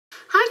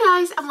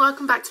Hi guys, and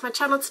welcome back to my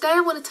channel. Today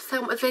I wanted to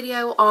film a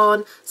video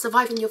on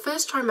surviving your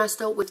first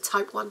trimester with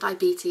type 1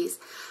 diabetes.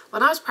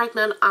 When I was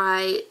pregnant,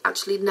 I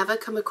actually never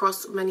come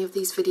across many of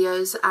these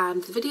videos,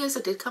 and the videos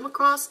I did come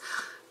across,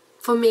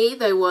 for me,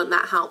 they weren't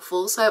that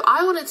helpful. So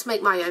I wanted to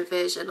make my own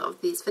version of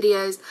these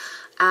videos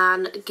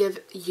and give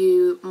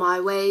you my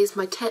ways,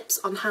 my tips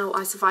on how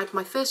I survived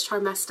my first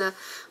trimester,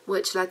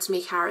 which led to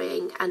me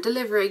carrying and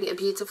delivering a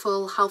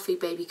beautiful, healthy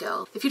baby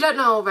girl. If you don't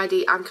know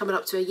already, I'm coming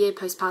up to a year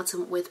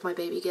postpartum with my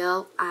baby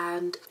girl,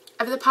 and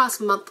over the past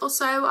month or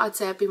so, I'd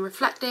say I've been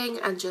reflecting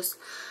and just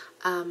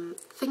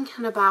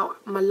thinking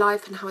about my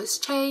life and how it's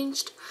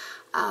changed,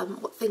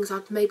 what things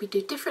I'd maybe do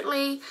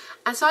differently.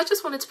 And so I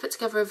just wanted to put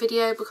together a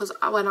video because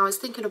when I was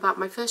thinking about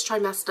my first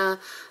trimester,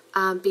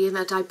 being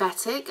a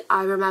diabetic,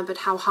 I remembered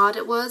how hard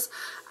it was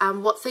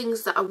and what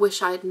things that I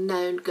wish I had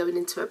known going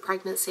into a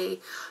pregnancy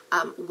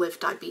with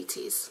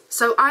diabetes.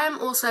 So I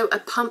am also a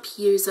pump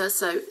user,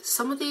 so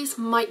some of these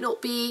might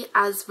not be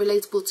as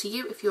relatable to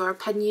you if you're a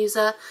pen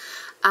user,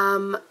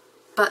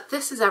 but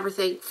this is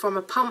everything from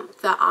a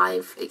pump that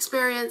I've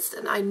experienced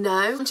and I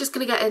know. I'm just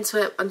going to get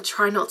into it and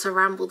try not to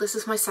ramble. This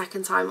is my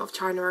second time of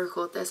trying to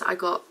record this. I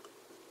got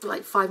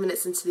like 5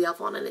 minutes into the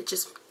other one and it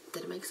just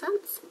didn't make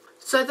sense.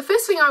 So the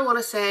first thing I want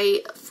to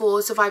say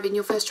for surviving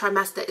your first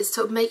trimester is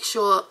to make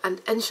sure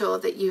and ensure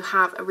that you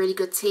have a really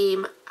good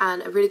team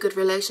and a really good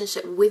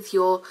relationship with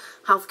your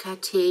healthcare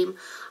team.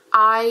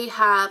 I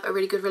have a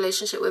really good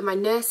relationship with my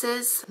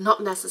nurses,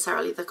 not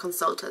necessarily the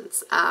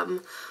consultants,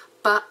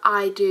 but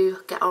I do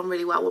get on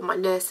really well with my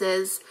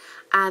nurses,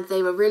 and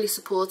they were really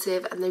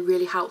supportive and they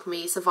really helped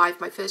me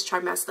survive my first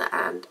trimester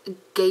and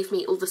gave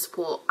me all the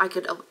support I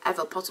could have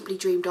ever possibly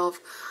dreamed of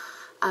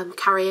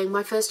carrying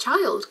my first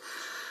child.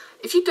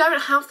 If you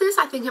don't have this,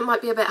 I think it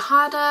might be a bit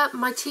harder.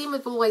 My team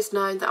have always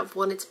known that I've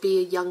wanted to be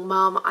a young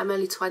mum. I'm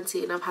only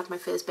 20 and I've had my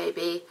first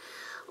baby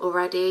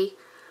already.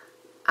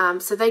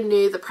 So they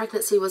knew that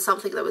pregnancy was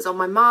something that was on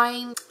my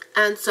mind.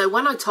 And so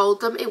when I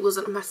told them, it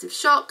wasn't a massive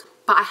shock,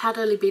 but I had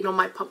only been on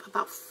my pump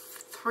about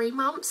 3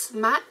 months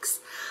max.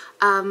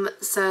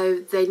 So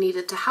they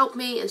needed to help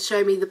me and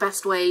show me the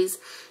best ways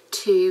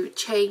to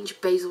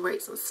change basal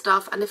rates and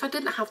stuff. And if I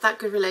didn't have that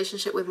good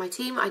relationship with my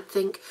team, I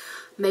think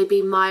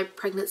maybe my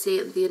pregnancy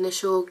and the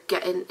initial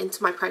getting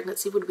into my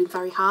pregnancy would have been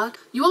very hard.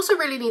 You also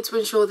really need to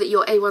ensure that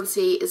your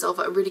A1C is of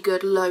a really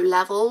good low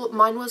level.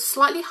 Mine was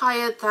slightly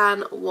higher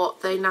than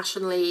what they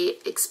nationally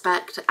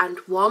expect and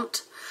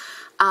want.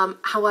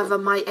 However,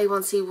 my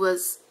A1C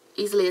was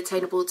easily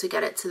attainable to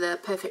get it to the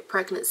perfect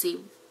pregnancy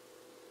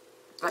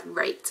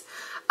rate.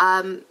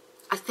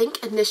 I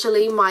think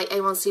initially my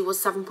A1C was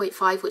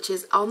 7.5, which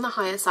is on the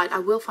higher side. I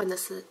will find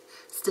the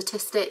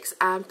statistics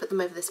and put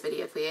them over this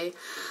video for you.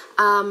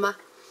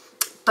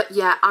 But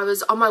yeah, I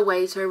was on my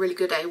way to a really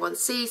good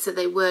A1C, so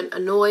they weren't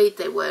annoyed,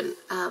 they weren't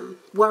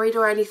worried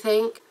or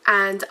anything.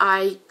 And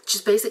I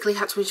just basically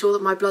had to ensure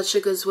that my blood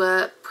sugars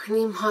were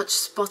pretty much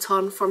spot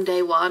on from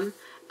day one.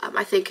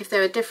 I think if they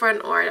were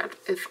different, or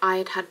if I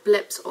had had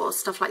blips or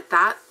stuff like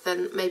that,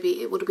 then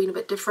maybe it would have been a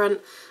bit different.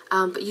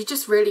 But you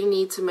just really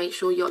need to make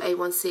sure your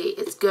A1C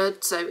is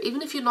good. So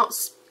even if you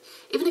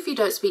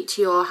don't speak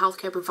to your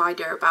healthcare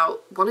provider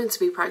about wanting to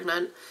be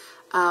pregnant,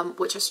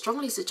 which I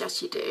strongly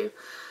suggest you do,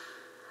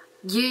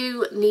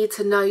 you need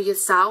to know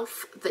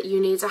yourself that you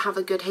need to have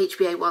a good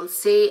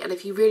HbA1c, and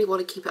if you really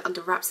want to keep it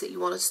under wraps that you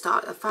want to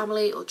start a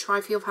family or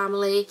try for your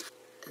family,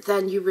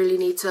 then you really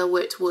need to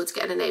work towards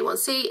getting an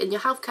A1C, and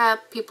your healthcare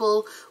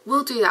people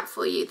will do that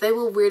for you. They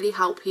will really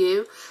help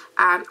you,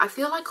 and I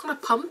feel like on a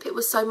pump it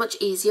was so much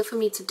easier for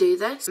me to do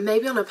this.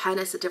 Maybe on a pen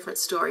it's a different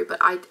story, but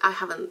I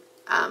haven't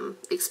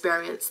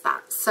experienced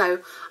that,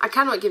 so I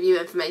cannot give you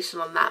information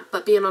on that.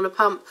 But being on a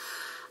pump,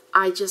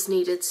 I just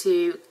needed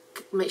to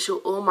make sure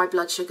all my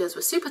blood sugars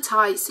were super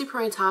tight, super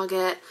on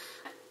target.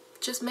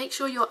 Just make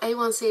sure your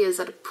A1C is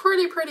at a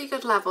pretty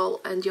good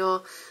level and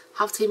your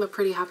health team are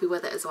pretty happy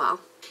with it as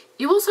well.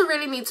 You also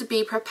really need to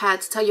be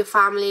prepared to tell your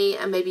family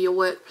and maybe your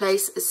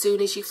workplace as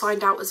soon as you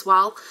find out as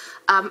well.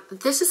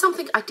 This is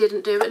something I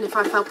didn't do, and if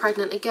I fell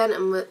pregnant again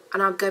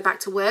and I'll go back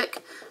to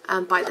work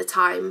by the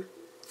time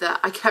that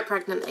I get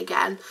pregnant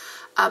again,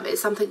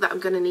 it's something that I'm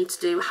going to need to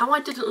do. How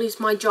I didn't lose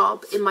my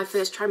job in my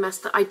first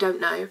trimester, I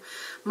don't know.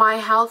 My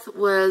health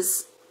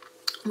was,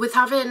 with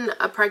having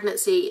a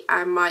pregnancy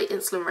and my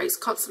insulin rates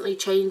constantly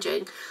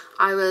changing,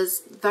 I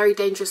was very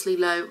dangerously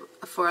low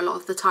for a lot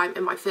of the time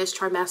in my first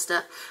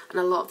trimester, and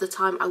a lot of the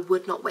time I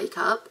would not wake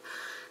up.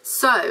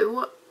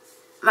 So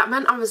that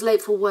meant I was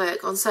late for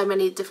work on so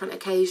many different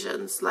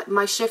occasions. Like,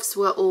 my shifts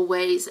were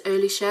always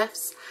early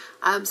shifts,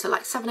 so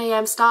like 7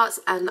 AM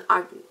starts, and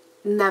I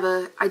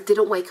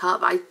didn't wake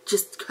up. I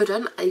just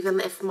couldn't. Even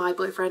if my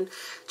boyfriend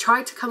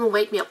tried to come and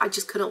wake me up, I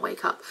just couldn't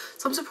wake up.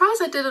 So I'm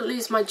surprised I didn't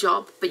lose my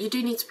job, but you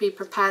do need to be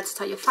prepared to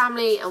tell your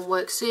family and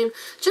work soon,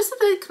 just so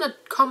they can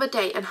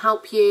accommodate and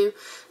help you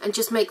and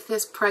just make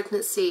this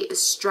pregnancy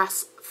as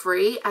stress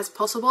free as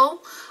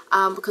possible,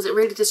 because it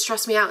really did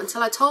stress me out.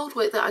 Until I told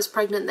Wick that I was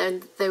pregnant,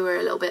 then they were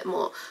a little bit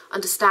more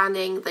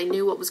understanding. They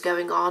knew what was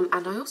going on,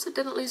 and I also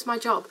didn't lose my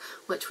job,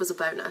 which was a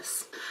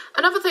bonus.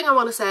 Another thing I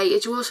want to say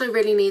is you also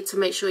really need to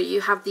make sure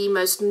you have the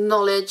most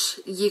knowledge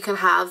you can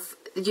have,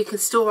 you can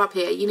store up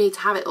here. You need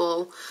to have it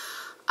all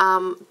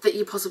that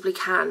you possibly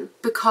can,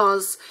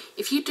 because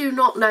if you do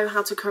not know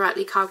how to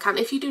correctly carb count,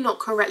 if you do not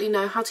correctly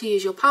know how to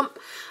use your pump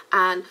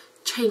and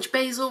change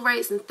basal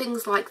rates and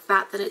things like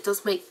that, then it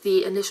does make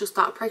the initial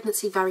start of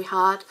pregnancy very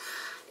hard.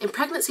 In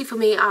pregnancy for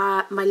me,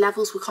 my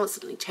levels were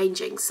constantly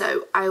changing,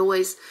 so I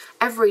always,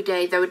 every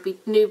day there would be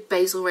new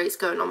basal rates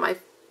going on my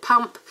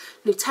pump,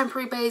 new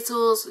temporary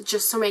basals,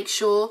 just to make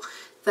sure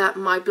that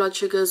my blood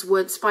sugars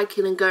weren't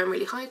spiking and going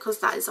really high, because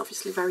that is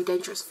obviously very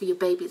dangerous for your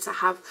baby to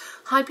have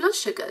high blood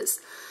sugars.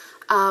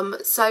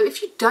 So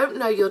if you don't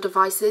know your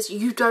devices,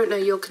 you don't know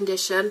your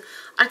condition,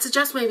 I'd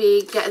suggest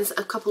maybe getting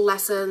a couple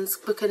lessons,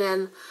 booking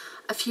in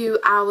a few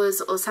hours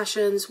or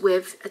sessions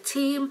with a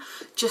team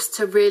just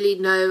to really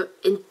know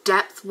in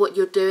depth what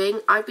you're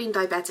doing. I've been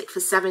diabetic for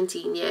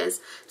 17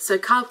 years, so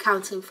carb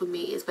counting for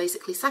me is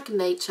basically second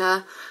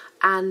nature,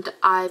 and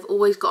I've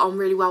always got on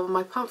really well with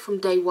my pump from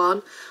day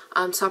one.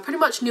 So I pretty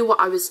much knew what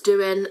I was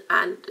doing,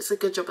 and it's a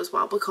good job as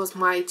well because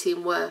my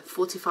team were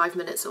 45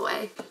 minutes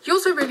away. You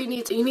also really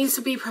need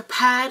to be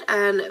prepared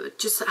and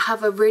just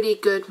have a really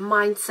good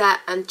mindset,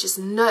 and just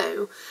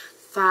know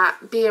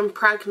that being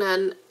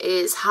pregnant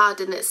is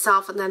hard in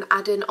itself, and then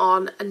adding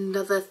on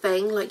another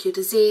thing like your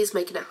disease,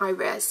 making it high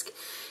risk,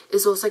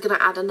 is also going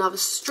to add another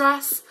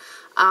stress.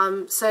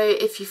 So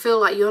if you feel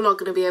like you're not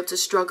going to be able to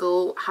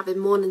struggle having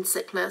morning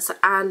sickness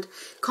and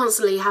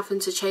constantly having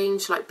to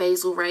change like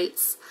basal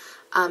rates,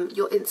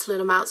 your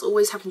insulin amounts,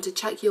 always having to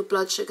check your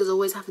blood sugars,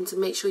 always having to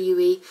make sure you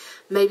eat,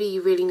 maybe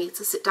you really need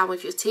to sit down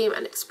with your team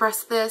and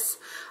express this.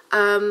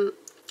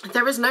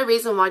 There is no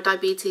reason why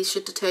diabetes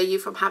should deter you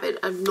from having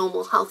a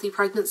normal, healthy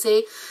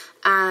pregnancy,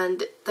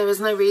 and there is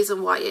no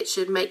reason why it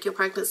should make your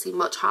pregnancy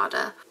much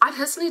harder. I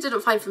personally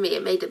didn't find, for me,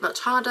 it made it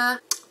much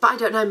harder, but I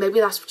don't know, maybe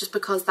that's just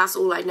because that's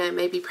all I know.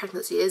 Maybe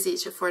pregnancy is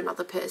easier for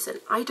another person.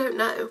 I don't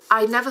know.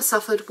 I never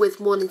suffered with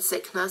morning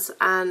sickness,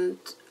 and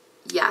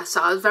yeah,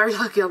 so I was very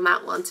lucky on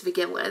that one to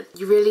begin with.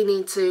 You really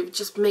need to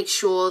just make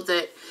sure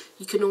that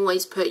you can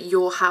always put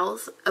your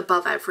health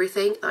above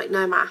everything. Like,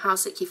 no matter how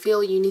sick you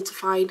feel, you need to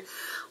find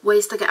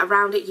ways to get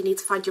around it. You need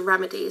to find your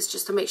remedies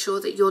just to make sure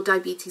that your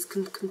diabetes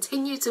can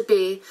continue to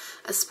be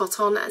as spot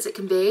on as it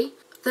can be.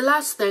 The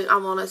last thing I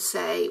want to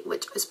say,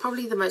 which is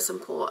probably the most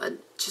important,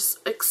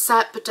 just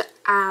accept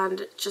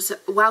and just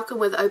welcome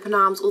with open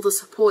arms all the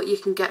support you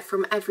can get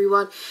from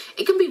everyone.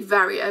 It can be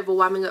very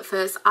overwhelming at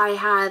first. I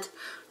had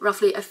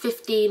roughly a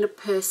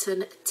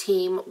 15-person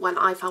team when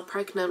I fell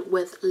pregnant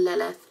with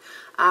Lilith.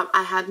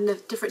 I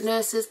had different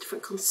nurses,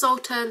 different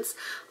consultants,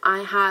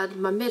 I had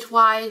my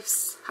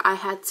midwives, I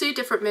had 2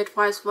 different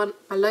midwives, one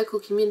my local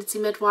community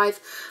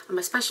midwife and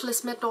my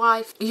specialist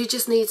midwife. You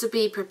just need to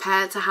be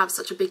prepared to have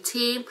such a big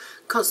team,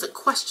 constant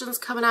questions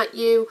coming at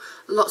you,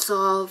 lots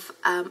of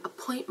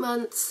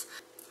appointments.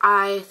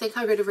 I think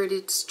I would have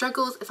really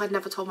struggled if I'd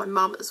never told my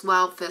mum as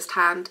well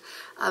firsthand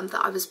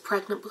that I was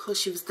pregnant, because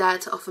she was there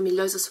to offer me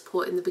loads of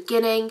support in the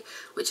beginning,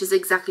 which is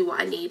exactly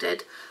what I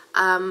needed.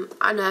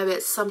 I know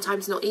it's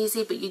sometimes not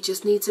easy, but you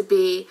just need to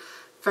be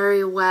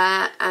very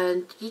aware,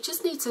 and you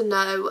just need to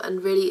know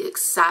and really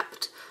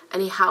accept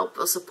any help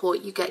or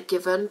support you get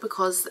given,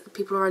 because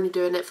people are only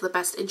doing it for the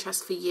best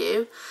interest for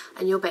you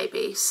and your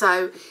baby.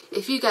 So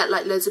if you get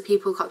like loads of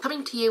people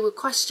coming to you with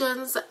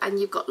questions and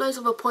you've got loads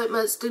of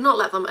appointments, do not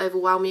let them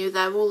overwhelm you.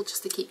 They're all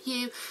just to keep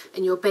you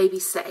and your baby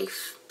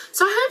safe.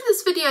 So I hope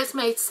this video has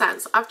made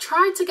sense. I've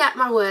tried to get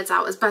my words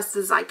out as best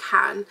as I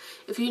can.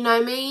 If you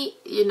know me,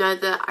 you know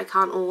that I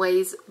can't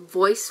always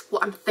voice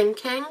what I'm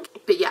thinking.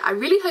 But yeah, I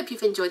really hope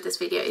you've enjoyed this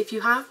video. If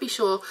you have, be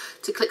sure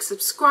to click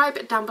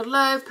subscribe down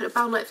below, put a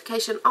bell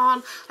notification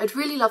on. I'd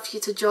really love for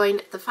you to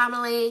join the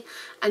family.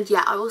 And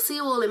yeah, I will see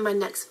you all in my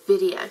next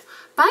video.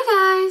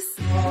 Bye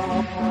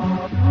guys!